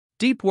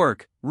Deep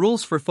Work: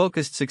 Rules for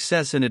Focused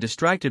Success in a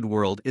Distracted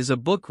World is a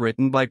book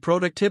written by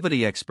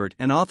productivity expert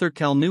and author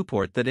Cal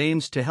Newport that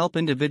aims to help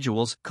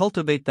individuals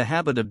cultivate the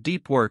habit of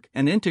deep work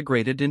and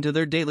integrate it into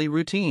their daily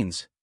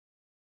routines.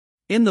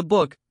 In the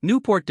book,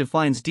 Newport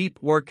defines deep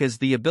work as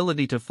the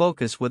ability to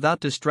focus without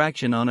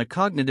distraction on a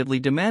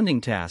cognitively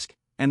demanding task,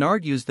 and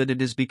argues that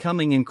it is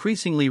becoming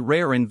increasingly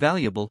rare and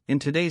valuable in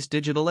today's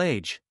digital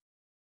age.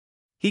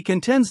 He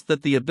contends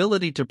that the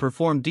ability to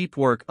perform deep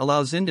work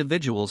allows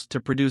individuals to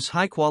produce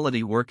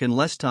high-quality work in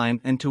less time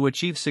and to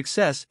achieve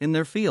success in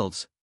their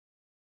fields.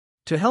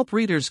 To help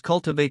readers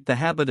cultivate the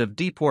habit of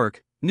deep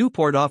work,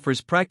 Newport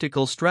offers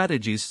practical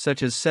strategies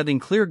such as setting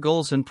clear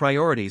goals and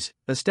priorities,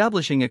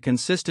 establishing a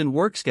consistent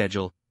work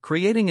schedule,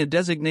 creating a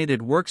designated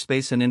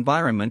workspace and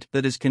environment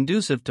that is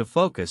conducive to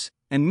focus,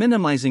 and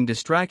minimizing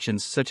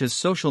distractions such as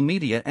social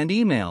media and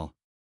email.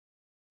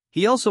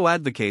 He also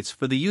advocates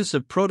for the use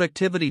of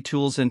productivity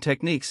tools and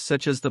techniques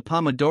such as the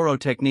Pomodoro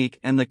technique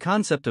and the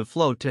concept of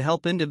flow to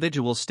help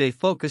individuals stay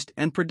focused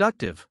and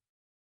productive.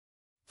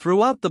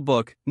 Throughout the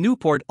book,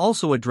 Newport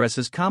also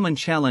addresses common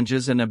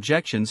challenges and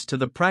objections to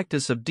the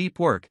practice of deep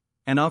work,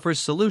 and offers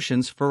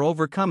solutions for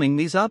overcoming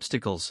these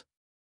obstacles.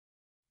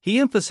 He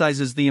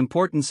emphasizes the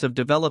importance of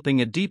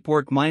developing a deep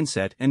work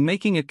mindset and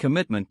making a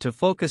commitment to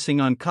focusing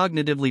on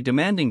cognitively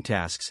demanding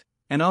tasks,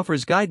 and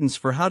offers guidance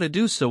for how to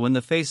do so in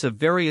the face of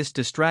various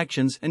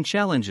distractions and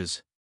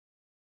challenges.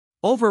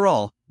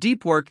 Overall,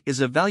 Deep Work is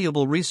a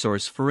valuable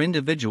resource for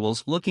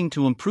individuals looking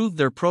to improve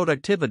their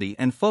productivity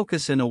and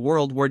focus in a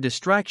world where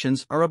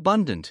distractions are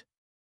abundant.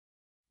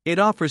 It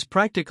offers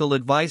practical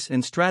advice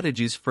and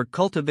strategies for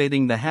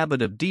cultivating the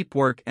habit of deep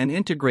work and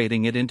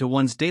integrating it into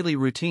one's daily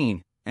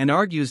routine, and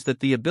argues that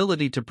the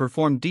ability to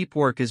perform deep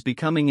work is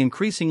becoming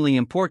increasingly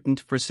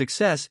important for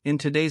success in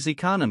today's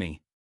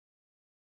economy.